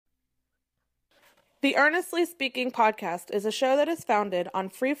The Earnestly Speaking podcast is a show that is founded on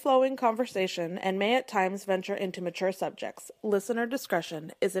free-flowing conversation and may at times venture into mature subjects. Listener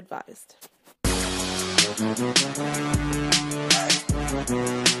discretion is advised.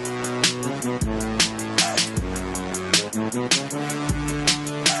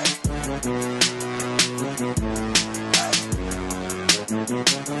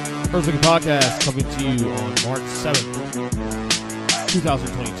 Earnestly Podcast coming to you on March 7th,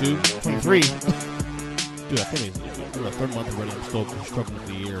 2022. 23. Dude, I can't even. We're the third month already. I'm still struggling with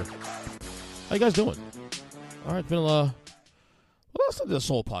the year. How you guys doing? All right, been well, let's do the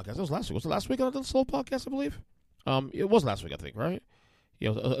Soul Podcast. That was last week. Was it last week I did the Soul Podcast, I believe? It was last week, I think, right?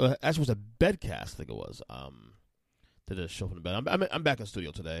 Yeah, actually, it was a bedcast, I think it was. Did a show from the bed. I'm back in the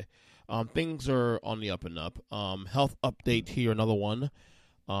studio today. Things are on the up and up. Health update here, another one.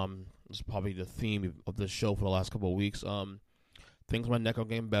 This is probably the theme of this show for the last couple of weeks. Things in my neck are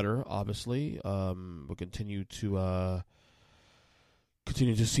getting better, obviously. We'll continue to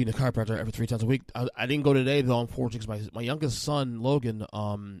see the chiropractor every 3 times a week. I didn't go today, though, unfortunately, because my youngest son, Logan,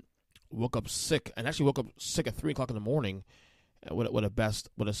 woke up sick, and actually woke up sick at 3 o'clock in the morning with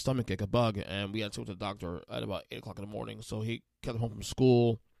a stomach ache, a bug, and we had to go to the doctor at about 8 o'clock in the morning. So he kept him home from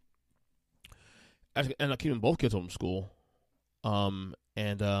school. Actually, ended up keeping both kids home from school.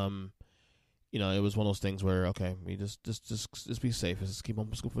 You know, it was one of those things where, okay, we just be safe. Just keep them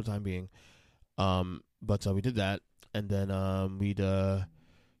from school for the time being. But we did that, and then you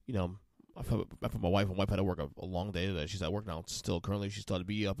know, I put my wife. My wife had to work a long day today. She's at work now. Still, currently, she's started to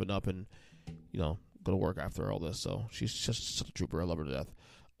be up, and you know, go to work after all this. So she's just such a trooper. I love her to death.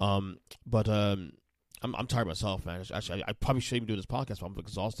 I'm tired myself, man. Actually, I probably shouldn't even do this podcast, but I'm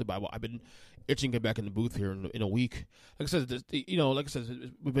exhausted. But I've been itching to get back in the booth here in a week. Like I said, there's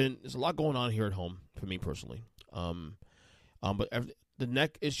a lot going on here at home for me personally. But the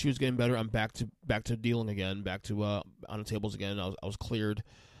neck issue is getting better. I'm back to dealing again, back to on the tables again. I was cleared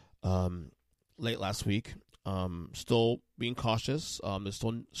late last week. Still being cautious. There's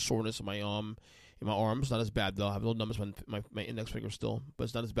still soreness in my arms. Not as bad though. I have little numbness in my index finger still, but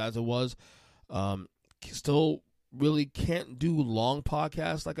it's not as bad as it was. Still really can't do long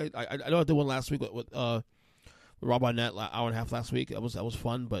podcasts. Like I know I did one last week with Rob Arnett, hour and a half last week. That was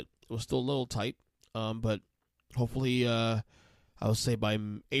fun, but it was still a little tight. But hopefully, I would say by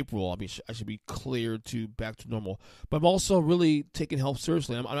April, I should be cleared to back to normal. But I'm also really taking health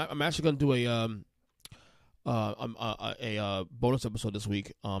seriously. I'm actually going to do a bonus episode this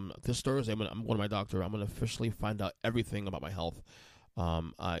week. This Thursday, I'm going to my doctor. I'm going to officially find out everything about my health.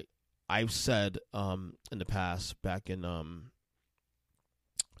 I've said in the past, back in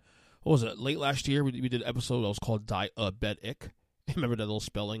what was it? Late last year, we did an episode that was called BED-IC. Remember that little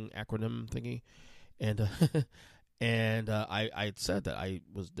spelling acronym thingy? And I had said that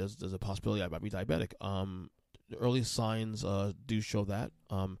there's a possibility I might be diabetic. The early signs do show that.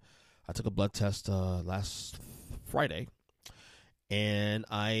 I took a blood test last Friday, and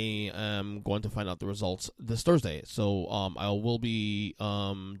I am going to find out the results this Thursday. So I will be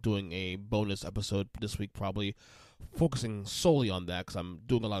doing a bonus episode this week, probably focusing solely on that, because I'm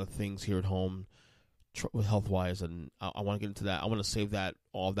doing a lot of things here at home health-wise, and I want to get into that. I want to save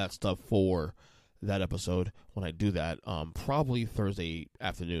all of that stuff for that episode when I do that. Probably Thursday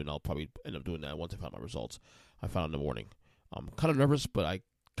afternoon. I'll probably end up doing that once I find my results. I found in the morning. I'm kind of nervous, but I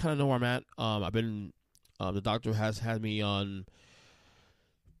kind of know where I'm at. I've been the doctor has had me on,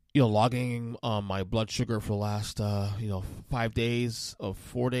 logging my blood sugar for the last 5 days of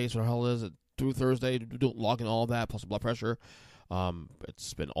 4 days, or how it is, through Thursday, logging all that plus the blood pressure.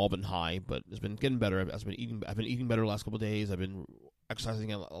 It's been high, but it's been getting better. I've been eating better the last couple of days. I've been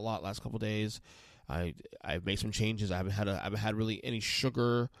exercising a lot last couple of days. I've made some changes. I haven't had really any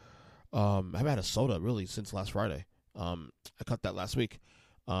sugar. I haven't had a soda really since last Friday. I cut that last week.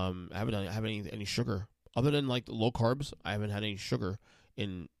 I haven't any sugar other than like low carbs. I haven't had any sugar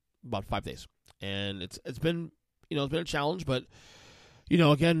in about 5 days, and it's been a challenge. But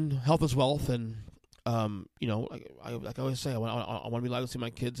again, health is wealth, and like I always say, I want to be allowed to see my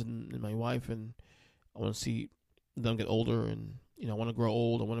kids and my wife, and I want to see them get older, and I want to grow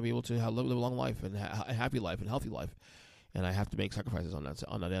old. I want to be able to live a long life and a happy life and healthy life, and I have to make sacrifices on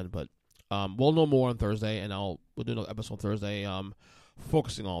that end. But we'll know more on Thursday, and we'll do another episode Thursday,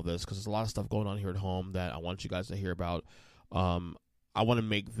 focusing on all this, because there's a lot of stuff going on here at home that I want you guys to hear about. I want to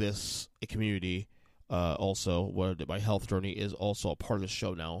make this a community, also, where my health journey is also a part of the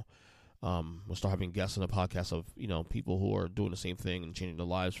show now. We'll start having guests on the podcast of people who are doing the same thing and changing their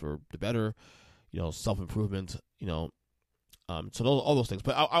lives for the better, self-improvement, so all those things.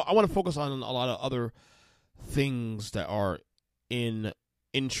 But I want to focus on a lot of other things that are in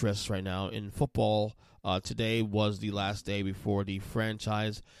interest right now in football. Today was the last day before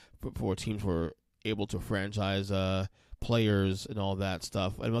teams were able to franchise players and all that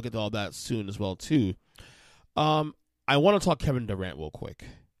stuff. And we'll get to all that soon as well too. I want to talk Kevin Durant real quick.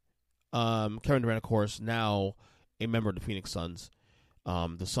 Kevin Durant, of course, now a member of the Phoenix Suns.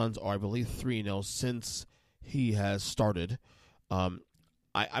 The Suns are, I believe, 3-0 since he has started. I'm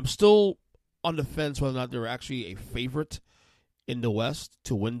still on the fence whether or not they're actually a favorite in the West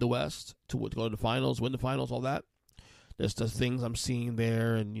to win the West, to go to the finals, win the finals, all that. There's the things I'm seeing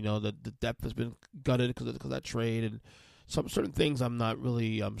there, and the depth has been gutted because of that trade, and some certain things I'm not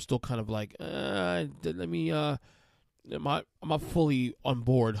really. I'm still kind of like, I'm not fully on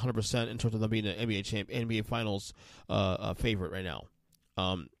board 100% in terms of them being an NBA Finals favorite right now.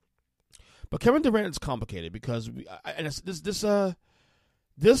 But Kevin Durant is complicated because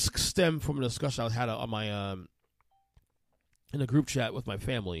this stemmed from a discussion I had on my in a group chat with my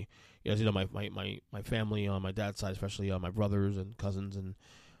family. As you know, my family on my dad's side, especially my brothers and cousins and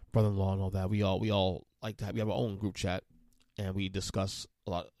brother-in-law and all that. We all like to we have our own group chat, and we discuss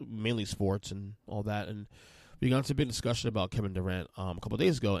a lot, mainly sports and all that. And we got into a big discussion about Kevin Durant a couple of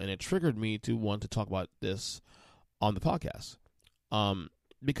days ago, and it triggered me to want to talk about this on the podcast,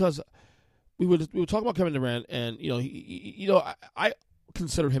 because we would talk about Kevin Durant, and I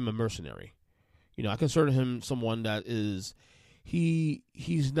consider him a mercenary. I consider him someone that is.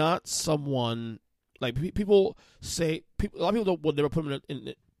 He's not someone like people say. A lot of people will never put him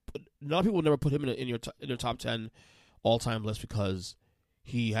in. A lot of people will never put him in your top 10 all time list because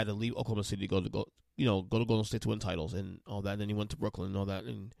he had to leave Oklahoma City to go to Golden State to win titles and all that. And then he went to Brooklyn and all that.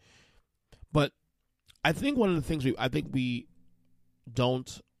 But I think one of the things we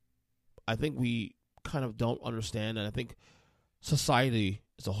kind of don't understand, and I think society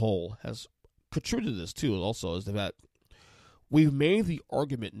as a whole has contributed to this too. Also, is that we've made the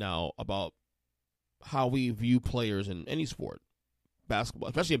argument now about how we view players in any sport, basketball,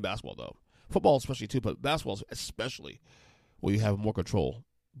 especially in basketball, though. Football especially too, but basketball especially, where you have more control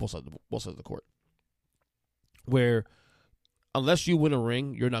both sides of the court. Where unless you win a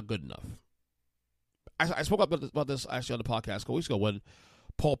ring, you're not good enough. I spoke about this actually on the podcast a couple weeks ago when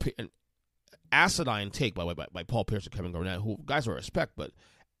an asinine take by Paul Pierce and Kevin Garnett, who guys I respect, but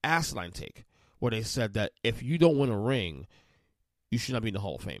asinine take, where they said that if you don't win a ring, you should not be in the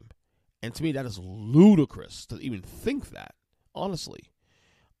Hall of Fame. And to me, that is ludicrous to even think that, honestly.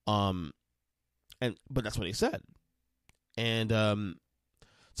 But that's what they said. And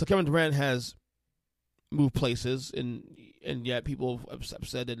so Kevin Durant has moved places, and yet people have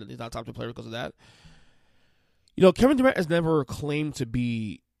said that he's not top 10 player because of that. Kevin Durant has never claimed to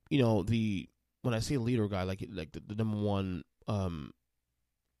be, when I say leader guy, like the number one,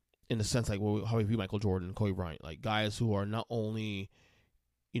 in the sense like how we view Michael Jordan and Kobe Bryant, like guys who are not only,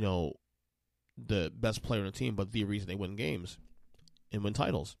 the best player on the team, but the reason they win games and win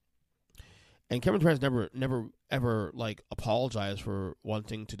titles. And Kevin Durant's never ever like apologized for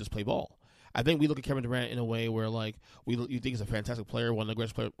wanting to just play ball. I think we look at Kevin Durant in a way where like you think he's a fantastic player, one of the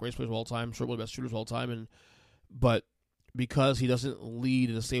greatest players of all time, sure one of the best shooters of all time, but because he doesn't lead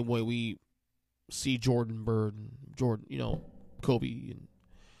in the same way we see Jordan, Kobe, and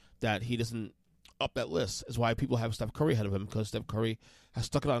that he doesn't up that list is why people have Steph Curry ahead of him, because Steph Curry has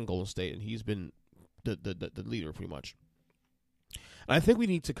stuck it on Golden State and he's been the leader pretty much. And I think we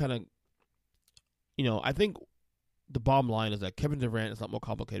need to kind of, I think the bottom line is that Kevin Durant is not more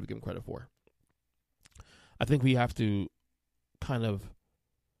complicated to give him credit for. I think we have to kind of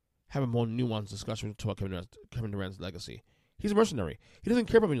have a more nuanced discussion about Kevin Durant's legacy. He's a mercenary. He doesn't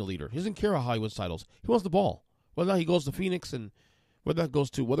care about being a leader. He doesn't care how he wins titles. He wants the ball. Whether or not he goes to Phoenix and whether that goes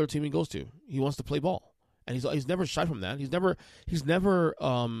to whatever team he goes to, he wants to play ball, and he's never shy from that. He's never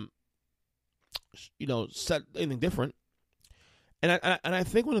said anything different. And I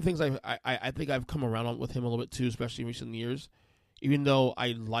think one of the things I think I've come around on with him a little bit too, especially in recent years, even though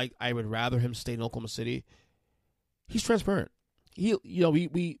I would rather him stay in Oklahoma City, he's transparent.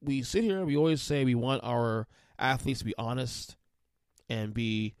 We sit here and we always say we want our athletes to be honest and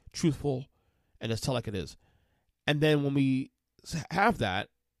be truthful and just tell like it is. And then when we have that,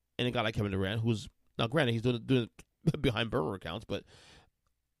 and a guy like Kevin Durant, who's now granted he's doing it behind burner accounts, but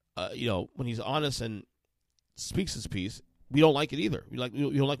when he's honest and speaks his piece, we don't like it either. We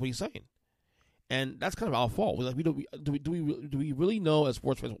don't like what he's saying, and that's kind of our fault. Do we really know as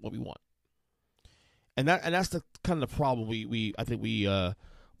sports fans what we want? And that's the kind of problem I think we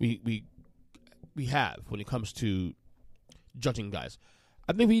have when it comes to judging guys.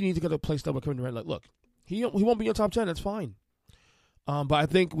 I think we need to get to a place now where Kevin Durant, like, look, he won't be in your top 10. That's fine. But I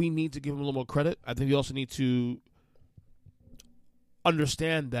think we need to give him a little more credit. I think we also need to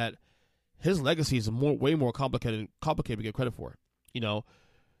understand that his legacy is way more complicated to get credit for.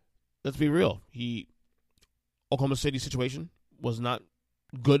 Let's be real. Oklahoma City situation was not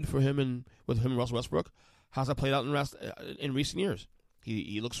good for him and Russell Westbrook. How's that played out in recent years?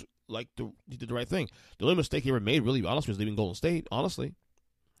 He looks like he did the right thing. The only mistake he ever made, really, honestly, was leaving Golden State, honestly.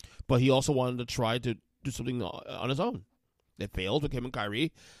 But he also wanted to try to do something on his own. It failed with him and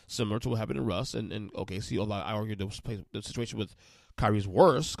Kyrie, similar to what happened in Russ and OKC. Although I argue the situation with Kyrie is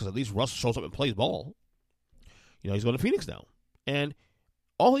worse because at least Russ shows up and plays ball. He's going to Phoenix now, and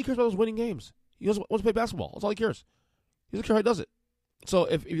all he cares about is winning games. He wants to play basketball. That's all he cares. He doesn't care how he does it. So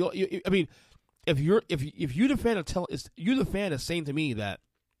if you're the fan is saying to me that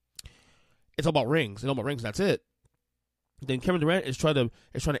it's all about rings and all about rings, that's it, then Kevin Durant is trying to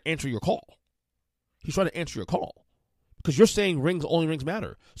answer your call. He's trying to answer your call because you're saying only rings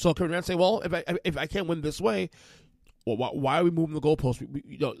matter. So Kevin Durant say, well, if I can't win this way, well, why are we moving the goalposts?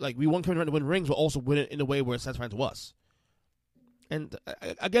 We want Kevin Durant to win rings, but also win it in a way where it's satisfying to us. And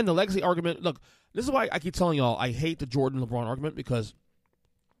again, the legacy argument. Look, this is why I keep telling y'all I hate the Jordan LeBron argument because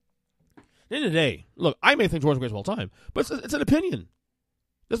at the end of the day, look, I may think Jordan's the greatest of all time, but it's an opinion.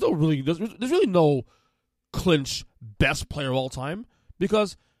 There's really no clinch best player of all time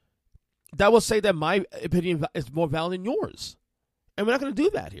because that will say that my opinion is more valid than yours, and we're not going to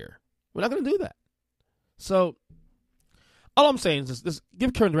do that here. We're not going to do that. So all I'm saying is this: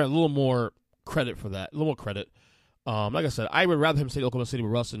 give Kevin Durant a little more credit for that, a little more credit. Like I said, I would rather him stay in Oklahoma City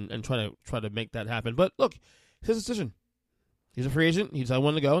with Russ and try to make that happen. But look, it's his decision. He's a free agent. He decided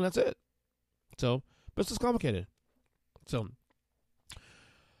when to go, and that's it. So, but it's just complicated. So,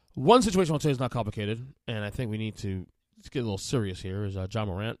 one situation I'll tell you is not complicated, and I think we need to get a little serious here. Is John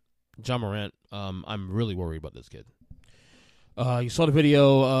Morant. John Morant. I'm really worried about this kid. You saw the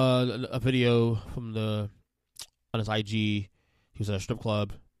video, a video from on his IG. He was at a strip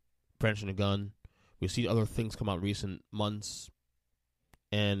club, brandishing a gun. We see other things come out in recent months,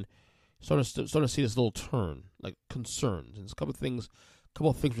 and starting to see this little turn, like concerns. And there's a couple of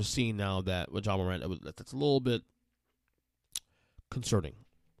things we're seeing now that with John Morant that's a little bit concerning.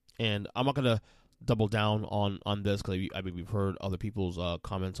 And I'm not gonna double down on this because we've heard other people's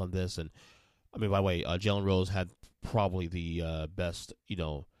comments on this. And by the way, Jalen Rose had probably the best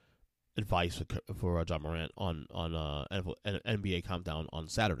advice for John Morant on NBA Countdown on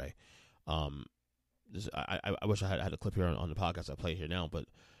Saturday. I wish I had a clip here on the podcast I play here now, but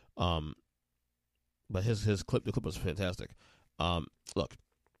his clip, the clip was fantastic. Look,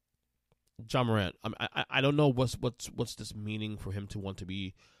 John Morant, I don't know what's this meaning for him to want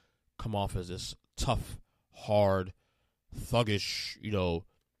to come off as this tough, hard, thuggish.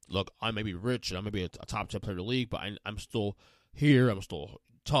 Look, I may be rich and I may be a top 10 player in the league, but I'm still here. I'm still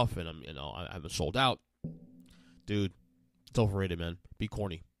tough, and I haven't sold out, dude. It's overrated, man. Be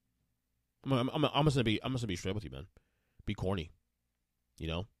corny. I'm just gonna be straight with you, man. Be corny.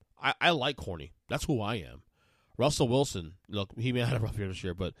 I like corny. That's who I am. Russell Wilson, look, he may have had a rough year this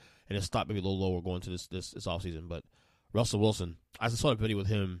year, and it stopped maybe a little lower going to this offseason. But Russell Wilson, I saw a video with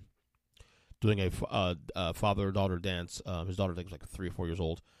him doing a father-daughter dance. His daughter, I think, was like 3 or 4 years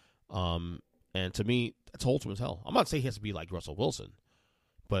old. And to me, that's wholesome as hell. I'm not saying he has to be like Russell Wilson,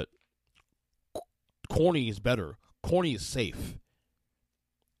 but corny is better. Corny is safe.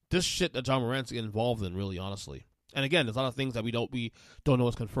 This shit that John Morant's involved in, really, honestly. And again, there's a lot of things that we don't know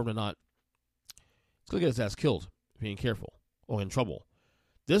is confirmed or not. It's gonna get his ass killed if he ain't careful or in trouble.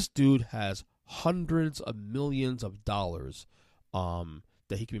 This dude has hundreds of millions of dollars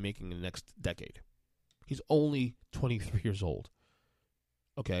that he could be making in the next decade. He's only 23 years old.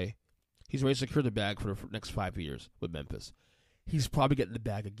 Okay, he's ready to secure the bag for the next 5 years with Memphis. He's probably getting the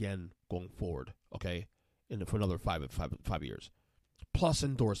bag again going forward. Okay, for another five years. Plus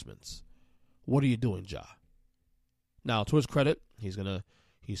endorsements. What are you doing, Ja? Now, to his credit, he's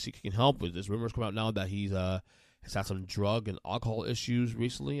seeking help. There's rumors come out now that he's had some drug and alcohol issues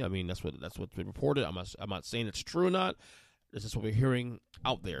recently. I mean, that's what's been reported. I'm not saying it's true or not. This is what we're hearing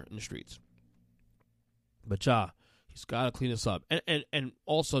out there in the streets. But Ja, he's got to clean this up. And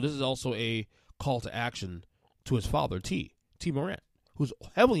also, this is also a call to action to his father, T. Morant, who's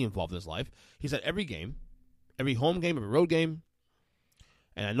heavily involved in his life. He's at every game, every home game, every road game.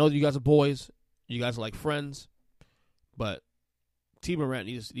 And I know that you guys are boys. You guys are like friends. But T. Morant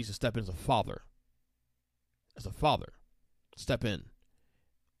needs to step in as a father. As a father. Step in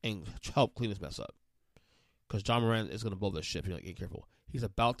and help clean this mess up. Because John Morant is going to blow this ship if you're not getting careful. He's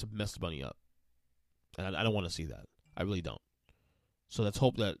about to mess the money up. And I don't want to see that. I really don't. So let's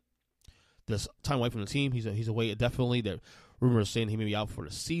hope that this time away from the team, he's away indefinitely. There rumors saying he may be out for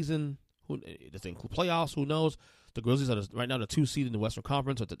the season. Does it include playoffs? Who knows? The Grizzlies are right now the 2 seed in the Western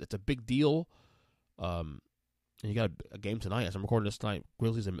Conference. So it's a big deal. And you got a game tonight. As I'm recording this tonight,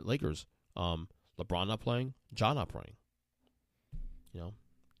 Grizzlies and Lakers. LeBron not playing, Ja not playing.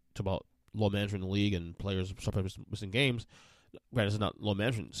 It's about low management in the league and players sometimes missing games. Granted, it's not low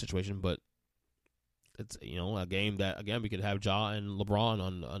management situation, but it's a game that again we could have Ja and LeBron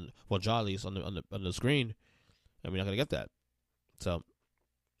on Ja at least on the screen, and we're not gonna get that. So,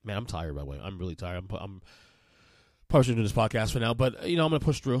 man, I'm tired. By the way, I'm really tired. I'm probably shouldn't do this podcast for now, but I'm gonna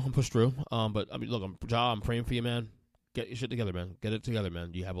push through. But I mean, look, I'm praying for you, man. Get your shit together, man. Get it together,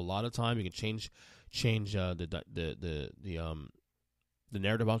 man. You have a lot of time. You can change the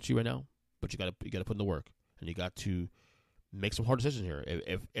narrative about you right now, but you gotta put in the work, and you got to make some hard decisions here.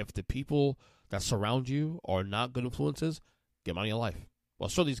 If the people that surround you are not good influences, get them out of your life. Well,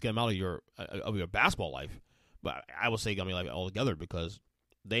 certainly get them out of your basketball life, but I would say get them out of your life altogether because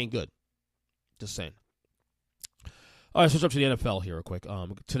they ain't good. Just saying. All right, switch up to the NFL here real quick.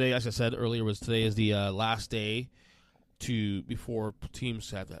 Today, as I said earlier, today is the last day before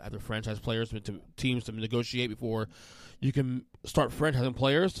teams have their franchise players, teams to negotiate before you can start franchising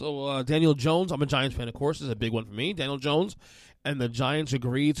players. So Daniel Jones, I'm a Giants fan, of course. This is a big one for me. Daniel Jones and the Giants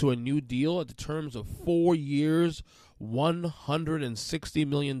agreed to a new deal at the terms of 4 years, $160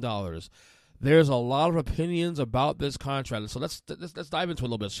 million. There's a lot of opinions about this contract, so let's dive into it a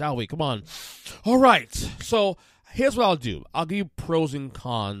little bit, shall we? Come on. All right. So here's what I'll do. I'll give you pros and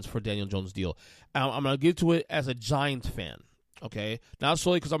cons for Daniel Jones' deal. I'm going to get to it as a Giants fan, okay? Not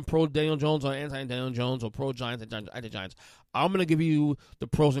solely because I'm pro-Daniel Jones or anti-Daniel Jones or pro-Giants and anti-Giants. I'm going to give you the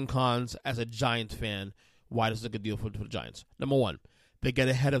pros and cons as a Giants fan, why this is a good deal for the Giants. Number one, they get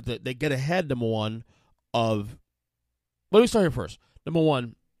ahead, number one, of – let me start here first. Number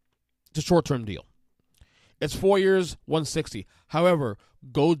one, it's a short-term deal. It's 4 years, 160. However,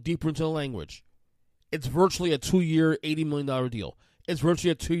 go deeper into the language. It's virtually a 2-year, $80 million deal. It's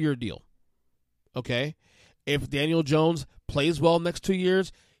virtually a 2-year deal. Okay? If Daniel Jones plays well next 2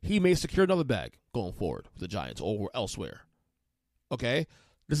 years, he may secure another bag going forward with the Giants or elsewhere. Okay?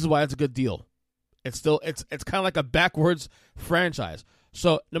 This is why it's a good deal. It's kind of like a backwards franchise.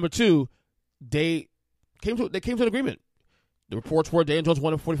 So, number two, they came to an agreement. The reports were Daniel Jones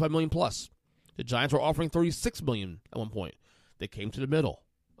wanted $45 million plus. The Giants were offering $36 million at one point. They came to the middle.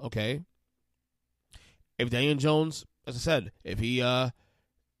 Okay? If Daniel Jones, as I said, if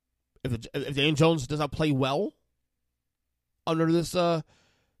Daniel Jones does not play well under this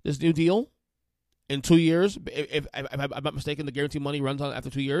new deal in 2 years, if I'm not mistaken, the guarantee money runs out after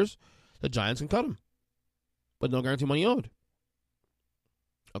 2 years, the Giants can cut him, but no guarantee money owed.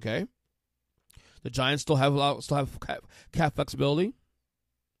 Okay, the Giants still have cap flexibility,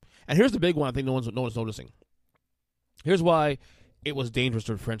 and here's the big one. I think no one's noticing. Here's why it was dangerous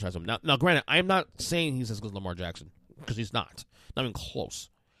to franchise him. Now, granted, I'm not saying he's as good as Lamar Jackson because he's not even close.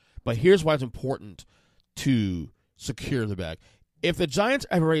 But here's why it's important to secure the bag. If the Giants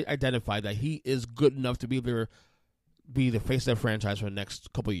have already identified that he is good enough to be the face of their franchise for the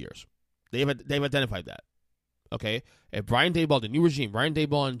next couple of years, they've identified that. Okay? If Brian Daboll, the new regime, Brian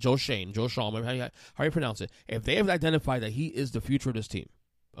Daboll and Joe Shaw, how you pronounce it, if they have identified that he is the future of this team,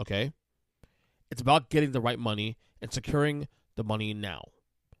 okay, it's about getting the right money and securing the money now.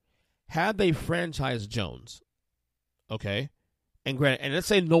 Had they franchised Jones, okay, and let's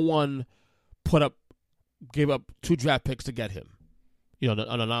say no one gave up 2 draft picks to get him, on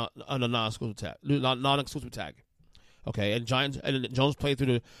a non-exclusive tag, okay, and Jones played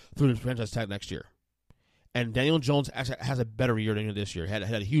through the franchise tag next year, and Daniel Jones actually has a better year than this year. Had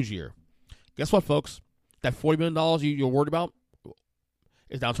a huge year. Guess what, folks? That $40 million you're worried about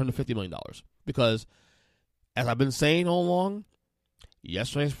is now turned to $50 million because, as I've been saying all along,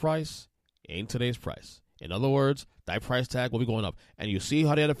 yesterday's price ain't today's price. In other words, that price tag will be going up. And you see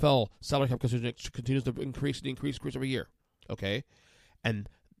how the NFL salary cap continues to increase every year. Okay? And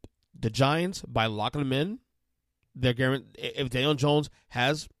the Giants, by locking them in, they're guaranteed, if Daniel Jones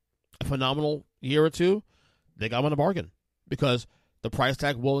has a phenomenal year or two, they got him on a bargain because the price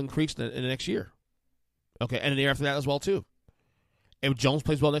tag will increase in the next year. Okay? And the year after that as well, too. If Jones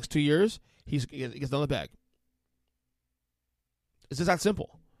plays well next 2 years, he gets another bag. It's just that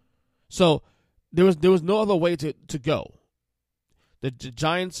simple. So there was no other way to go. The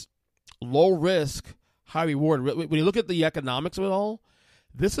Giants, low risk, high reward. When you look at the economics of it all,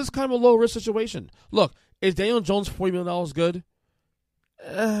 this is kind of a low risk situation. Look, is Daniel Jones $40 million good?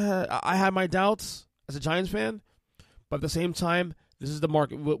 I have my doubts as a Giants fan, but at the same time, this is the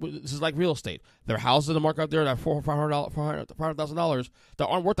market. This is like real estate. There are houses in the market out there that are $500,000 that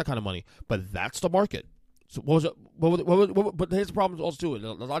aren't worth that kind of money, but that's the market. So what was it? But here's the problem also too. A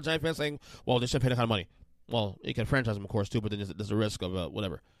lot of Giant fans saying, "Well, they shouldn't pay that kind of money." Well, you can franchise him, of course, too, but then there's a risk of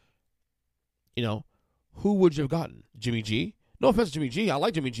whatever. Who would you have gotten? Jimmy G? No offense to Jimmy G. I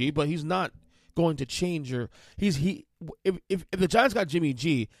like Jimmy G, but he's not going to change your. If the Giants got Jimmy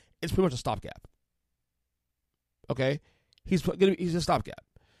G, it's pretty much a stopgap. Okay, he's a stopgap.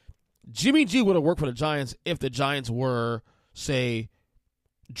 Jimmy G would have worked for the Giants if the Giants were, say,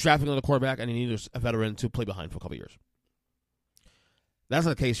 drafting another quarterback and he needed a veteran to play behind for a couple of years. That's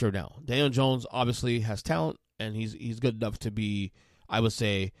not the case here now. Daniel Jones obviously has talent, and he's good enough to be, I would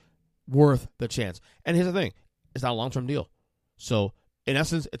say, worth the chance. And here's the thing. It's not a long-term deal. So, in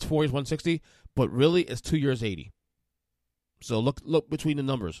essence, it's 4 years, 160, but really it's 2 years, 80. So, look between the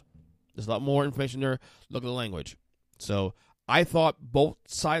numbers. There's a lot more information there. Look at the language. So, I thought both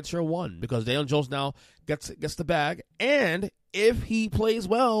sides here won because Daniel Jones now gets the bag, and if he plays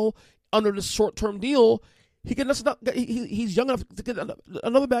well under this short-term deal, he's young enough to get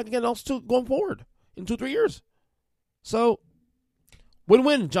another bag again also going forward in 2-3 years. So,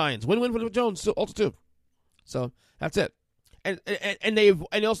 win-win, Giants. Win-win for Jones also too. So, that's it. And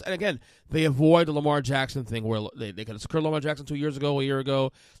again, they avoid the Lamar Jackson thing where they could have secured Lamar Jackson a year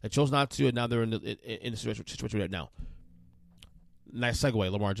ago. They chose not to, and now they're in the situation right now. Nice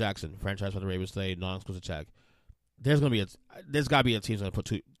segue, Lamar Jackson, franchise for the Ravens today, non-exclusive tag. There's got to be a team that's going to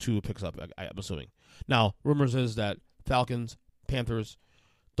put two picks up, I'm assuming. Now, rumors is that Falcons, Panthers,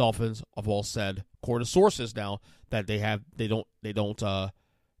 Dolphins have all said, according to sources now, that they're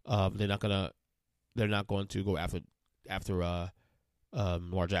not going to go after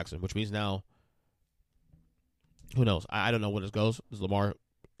Lamar Jackson, which means now, who knows? I don't know where this goes. Is Lamar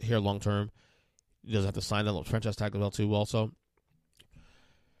here long term? He doesn't have to sign that franchise tag as well too. Also,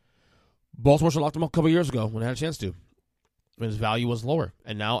 Baltimore should have locked him up a couple years ago when they had a chance to, when his value was lower,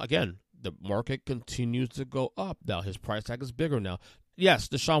 and now again the market continues to go up. Now his price tag is bigger now. Yes,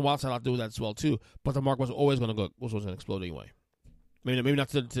 Deshaun Watson had a lot to do with that as well too, but the market was always going to explode anyway. Maybe not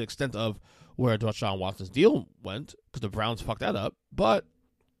to the extent of where Deshaun Watson's deal went, because the Browns fucked that up. But,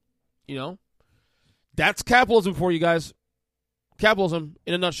 that's capitalism for you guys. Capitalism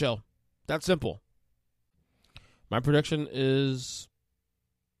in a nutshell. That's simple. My prediction is,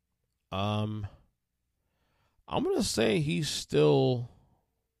 I'm going to say he's still,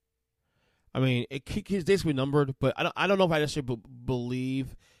 his days can be numbered, but I don't know if I necessarily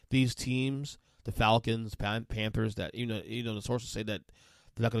believe these teams, the Falcons, Panthers, that the sources say that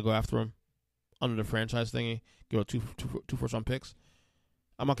they're not going to go after him under the franchise thingy, give up two first-round picks.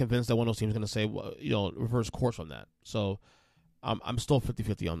 I'm not convinced that one of those teams is going to say, reverse course on that. So I'm still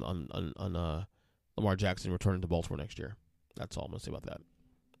 50-50 on Lamar Jackson returning to Baltimore next year. That's all I'm going to say about that.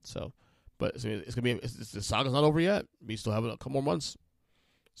 So, but it's going to be the saga's not over yet. We still have a couple more months.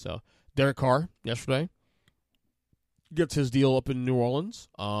 So Derek Carr yesterday gets his deal up in New Orleans.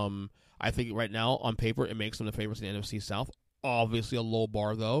 I think right now on paper it makes them the favorites in the NFC South. Obviously a low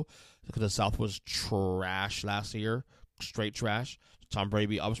bar though, because the South was trash last year, straight trash. Tom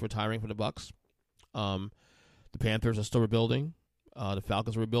Brady obviously retiring from the Bucs. The Panthers are still rebuilding. The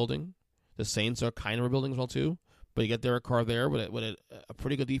Falcons are rebuilding. The Saints are kind of rebuilding as well too. But you get Derek Carr there with a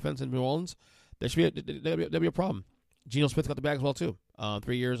pretty good defense in New Orleans. There'll be a problem. Geno Smith got the bag as well too.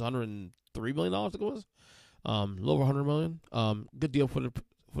 3 years, $103 million. I think it was. A little over $100 million. Good deal for the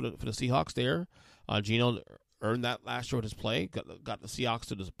Seahawks there. Geno earned that last year with his play. Got the Seahawks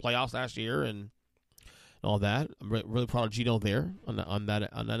to the playoffs last year and all that. I'm really proud of Geno there on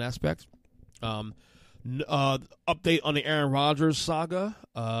that aspect. Update on the Aaron Rodgers saga.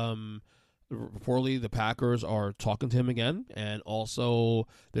 Reportedly, the Packers are talking to him again, and also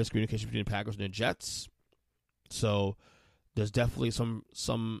there's communication between the Packers and the Jets. So there's definitely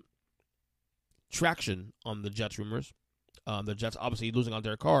some traction on the Jets rumors. The Jets obviously losing on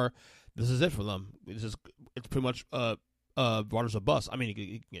Derek Carr. This is it for them. It's pretty much Rodgers a bust. I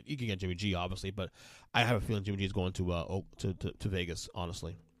mean, you can get Jimmy G obviously, but I have a feeling Jimmy G is going to Vegas.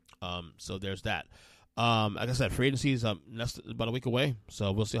 Honestly, so there's that. Like I said, free agency is about a week away,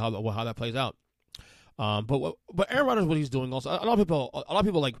 so we'll see how that plays out. But Aaron Rodgers, what he's doing, also a lot of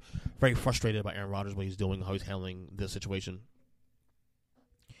people like very frustrated about Aaron Rodgers, what he's doing, how he's handling this situation.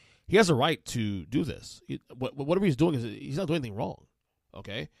 He has a right to do this. Whatever he's doing he's not doing anything wrong.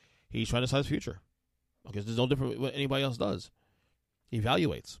 Okay, he's trying to decide his future. Okay, there's no different what anybody else does. He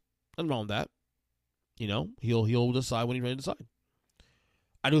evaluates. Nothing wrong with that. He'll decide when he's ready to decide.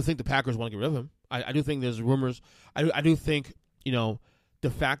 I do think the Packers want to get rid of him. I do think there's rumors. I do think, the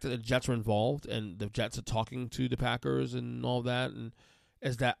fact that the Jets are involved and the Jets are talking to the Packers and all that, and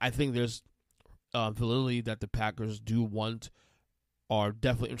is that I think there's validity that the Packers are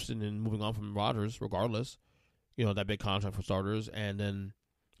definitely interested in moving on from Rodgers, regardless. That big contract for starters. And then,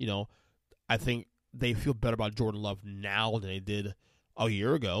 I think they feel better about Jordan Love now than they did a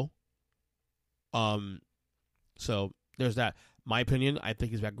year ago. So there's that. My opinion, I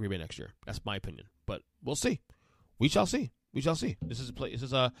think he's back in Green Bay next year. That's my opinion. But we'll see. We shall see. We shall see. This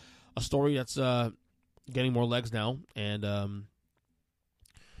is a story that's getting more legs now, and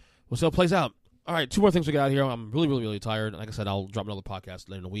we'll see how it plays out. All right, 2 more things we got out here. I'm really, really, really tired. Like I said, I'll drop another podcast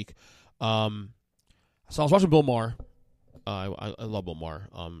later in the week. So I was watching Bill Maher. I love Bill Maher.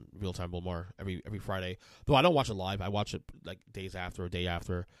 Real time Bill Maher every Friday. Though I don't watch it live. I watch it like days after, a day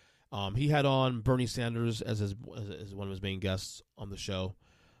after. He had on Bernie Sanders as one of his main guests on the show.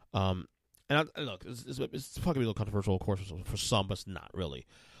 And look, it's probably a little controversial, of course, for some, but it's not really.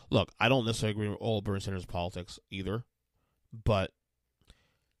 Look, I don't necessarily agree with all of Bernie Sanders' politics either, but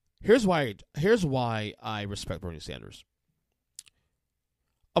here's why I respect Bernie Sanders.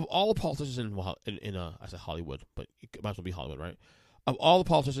 Of all the politicians in I said Hollywood, but it might as well be Hollywood, right? Of all the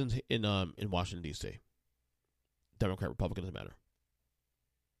politicians in Washington D.C., Democrat, Republican doesn't matter.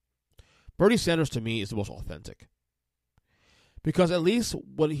 Bernie Sanders to me is the most authentic, because at least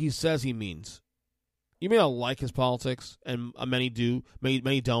what he says he means. You may not like his politics, and many do,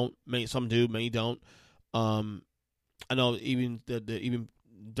 many don't, some do, many don't. I know even even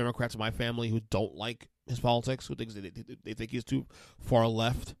Democrats in my family who don't like his politics, who thinks they think he's too far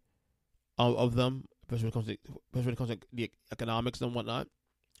left of them, especially when it comes to the economics and whatnot.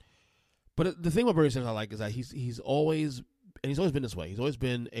 But the thing about Bernie Sanders I like is that he's always been this way. He's always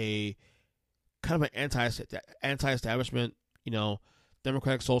been a kind of an anti-establishment,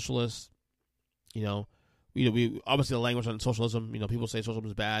 democratic socialist. We obviously the language on socialism. People say socialism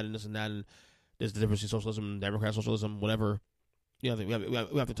is bad and this and that, and there's the difference between socialism and democratic socialism, whatever. We have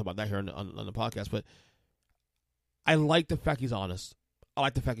to talk about that here on the podcast. But I like the fact he's honest. I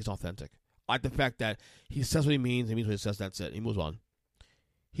like the fact he's authentic. I like the fact that he says what he means. He means what he says. That's it. He moves on.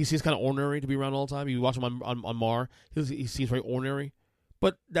 He seems kind of ordinary to be around all the time. You watch him on Mar. He seems very ordinary.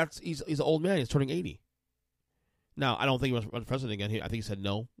 But he's an old man. He's turning 80. Now, I don't think he was run president again. I think he said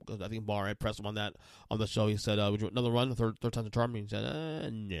no, because I think Barr had pressed him on that on the show. He said, would you another run, third time's a charm? He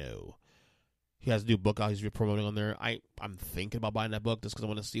said, no. He has a new book out he's promoting on there. I'm thinking about buying that book just because I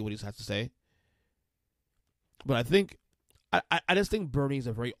want to see what he has to say. But I just think Bernie's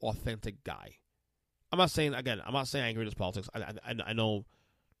a very authentic guy. I'm not saying I agree with his politics. I know,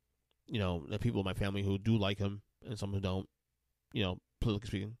 the people in my family who do like him and some who don't, politically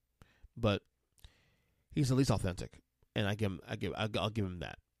speaking. But he's at least authentic, and I'll give him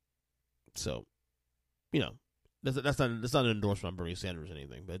that. So, that's not an endorsement on Bernie Sanders or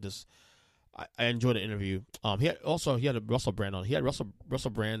anything, but just I enjoyed the interview. He had a Russell Brand on. He had Russell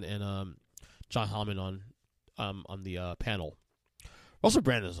Brand and John Hallman on the panel. Russell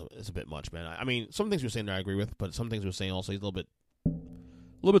Brand is a bit much, man. I mean, some things we were saying there I agree with, but some things we were saying also he's a little bit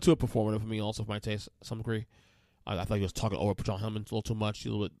too performative for me, also for my taste, to some degree. I thought he was talking over John Hellman a little too much, a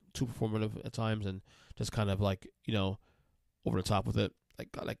little bit too performative at times, and just kind of like, over the top with it.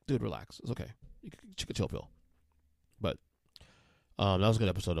 Like, dude, relax. It's okay. You can chill pill. But that was a good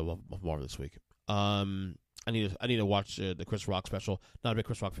episode of Marvel this week. I need to watch the Chris Rock special. Not a big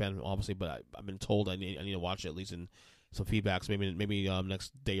Chris Rock fan, obviously, but I've been told I need to watch it at least in some feedbacks. Maybe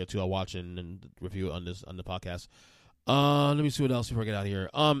next day or two I'll watch it and review it on the podcast. Let me see what else before I get out of here.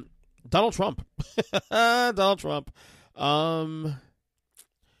 Donald Trump. Donald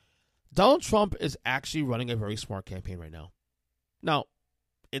Trump is actually running a very smart campaign right now. Now,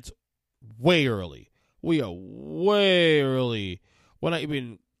 it's way early. We are way early. We're not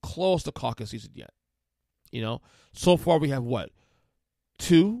even close to caucus season yet. So far we have what?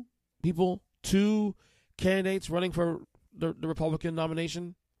 2 candidates running for the Republican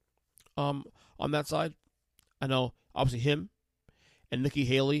nomination on that side. I know, obviously, him and Nikki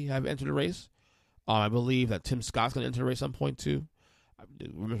Haley have entered the race. I believe that Tim Scott's going to enter the race at some point, too.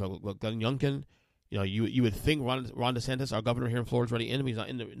 Remember, Glenn Youngkin, you would think Ron DeSantis, our governor here in Florida, is already in, but he's not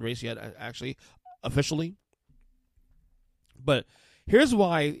in the race yet, actually, officially. But here's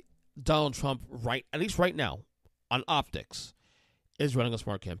why Donald Trump, at least right now, on optics, is running a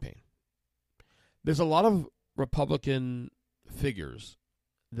smart campaign. There's a lot of Republican figures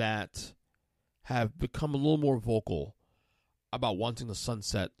that have become a little more vocal about wanting to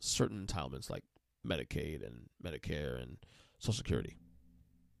sunset certain entitlements like Medicaid and Medicare and Social Security.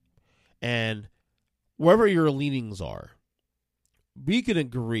 And wherever your leanings are, we can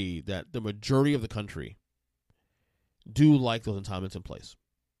agree that the majority of the country do like those entitlements in place.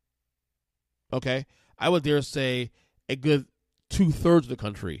 Okay? I would dare say a good 2/3 of the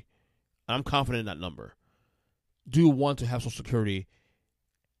country, and I'm confident in that number, do want to have Social Security,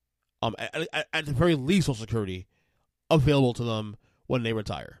 at the very least Social Security, available to them when they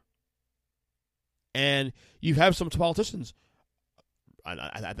retire. And you have some politicians.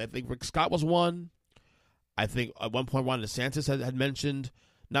 I think Rick Scott was one. I think at one point Ron DeSantis had mentioned,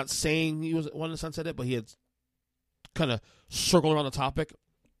 not saying he was one of the sun said it, but he had kind of circled around the topic.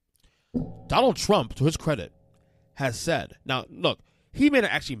 Donald Trump, to his credit, has said, now look, he may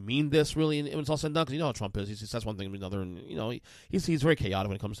not actually mean this really when it's all said and done, because you know how Trump is. He says one thing and another, and you know he's very chaotic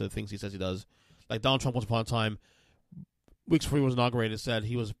when it comes to the things he says he does. Like Donald Trump, once upon a time, weeks before he was inaugurated, said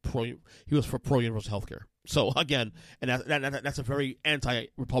he was for pro-universal health care. So again, and that's a very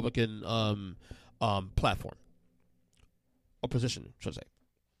anti-Republican platform or position, should I say.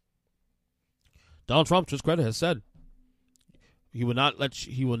 Donald Trump, to his credit, has said he will not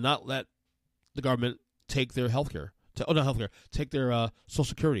let the government take their health care, take their Social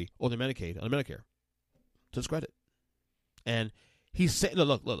Security or their Medicaid or their Medicare. To his credit, and he's saying,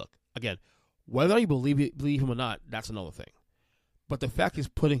 look, again, whether you believe him or not, that's another thing. But the fact he's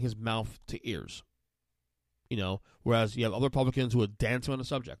putting his mouth to ears, whereas you have other Republicans who are dancing on the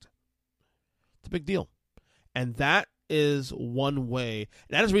subject. It's a big deal. And that is one way.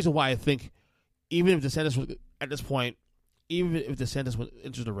 And that is the reason why I think even if DeSantis was, at this point, even if DeSantis was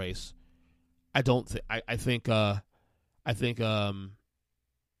into the race, I think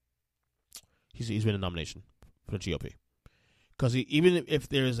he's been a nomination for the GOP. Because even if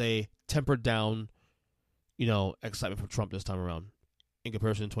there's a tempered down, excitement for Trump this time around in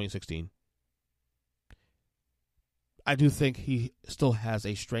comparison to 2016, I do think he still has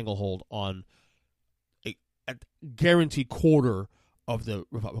a stranglehold on a guaranteed quarter of the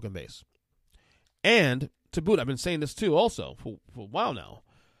Republican base. And to boot, I've been saying this too also for a while now,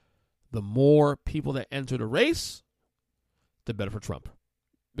 the more people that enter the race, the better for Trump.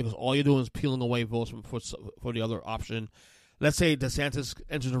 Because all you're doing is peeling away votes for the other option. Let's say DeSantis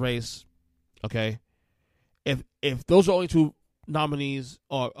enters the race, okay? If those are only two nominees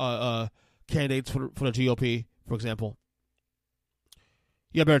or candidates for the GOP, for example,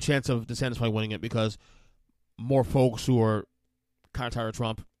 you have a better chance of DeSantis probably winning it because more folks who are kind of tired of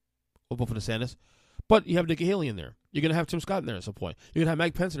Trump will vote for DeSantis. But you have Nikki Haley in there. You're going to have Tim Scott in there at some point. You're going to have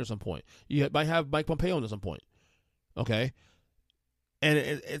Mike Pence in there at some point. You might have Mike Pompeo in there at some point. Okay? And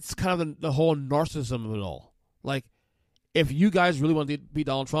it's kind of the whole narcissism of it all. Like, if you guys really want to beat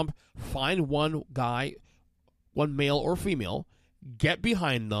Donald Trump, find one guy, one male or female, get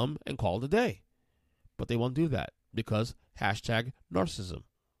behind them and call it a day. But they won't do that because #narcissism.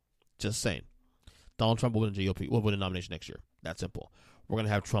 Just saying. Donald Trump will win a nomination next year. That simple. We're going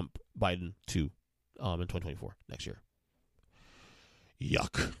to have Trump, Biden, too, in 2024 next year.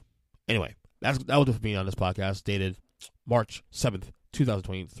 Yuck. Anyway, that will do for me on this podcast, dated March 7th,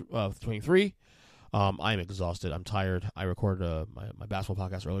 2023. I am exhausted. I'm tired. I recorded my basketball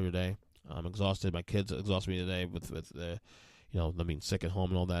podcast earlier today. I'm exhausted. My kids exhausted me today with them being sick at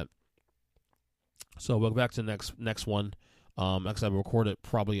home and all that. So we'll go back to the next one. Like I said, I'll record it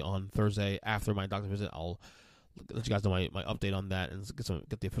probably on Thursday after my doctor visit. I'll let you guys know my update on that and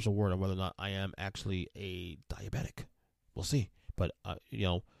get the official word on whether or not I am actually a diabetic. We'll see. But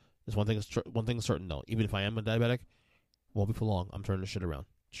there's one thing is certain though. Even if I am a diabetic, it won't be for long. I'm turning the shit around.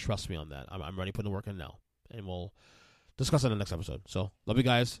 Trust me on that. I'm ready putting the work in now. And we'll discuss it in the next episode. So, love you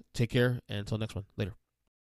guys. Take care. And until next one. Later.